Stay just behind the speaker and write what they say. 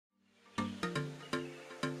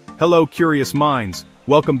Hello curious minds,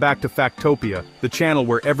 welcome back to Factopia, the channel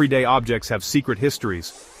where everyday objects have secret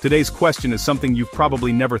histories. Today's question is something you've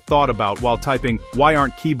probably never thought about while typing, why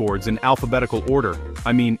aren't keyboards in alphabetical order?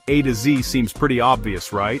 I mean, A to Z seems pretty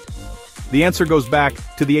obvious, right? The answer goes back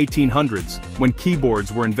to the 1800s, when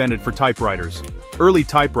keyboards were invented for typewriters. Early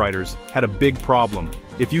typewriters had a big problem.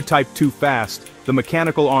 If you typed too fast, the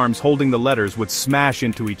mechanical arms holding the letters would smash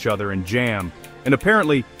into each other and jam. And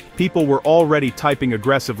apparently, people were already typing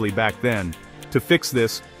aggressively back then. To fix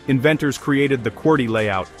this, inventors created the QWERTY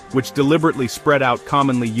layout, which deliberately spread out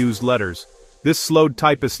commonly used letters. This slowed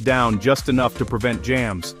typists down just enough to prevent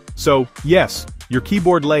jams. So, yes, your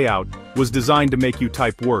keyboard layout was designed to make you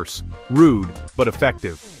type worse, rude, but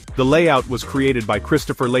effective. The layout was created by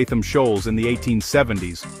Christopher Latham Sholes in the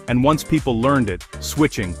 1870s, and once people learned it,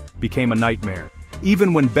 switching became a nightmare.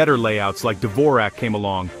 Even when better layouts like dvorak came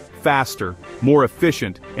along, faster, more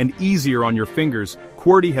efficient, and easier on your fingers,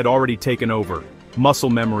 QWERTY had already taken over. Muscle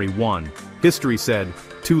memory won. History said,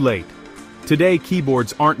 too late. Today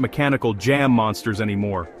keyboards aren't mechanical jam monsters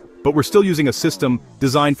anymore, but we're still using a system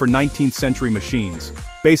designed for 19th century machines.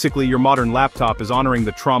 Basically, your modern laptop is honoring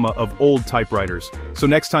the trauma of old typewriters, so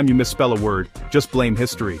next time you misspell a word, just blame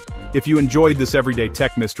history. If you enjoyed this everyday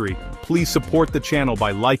tech mystery, please support the channel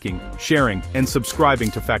by liking, sharing, and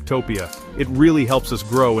subscribing to Factopia. It really helps us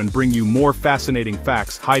grow and bring you more fascinating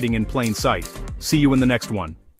facts hiding in plain sight. See you in the next one.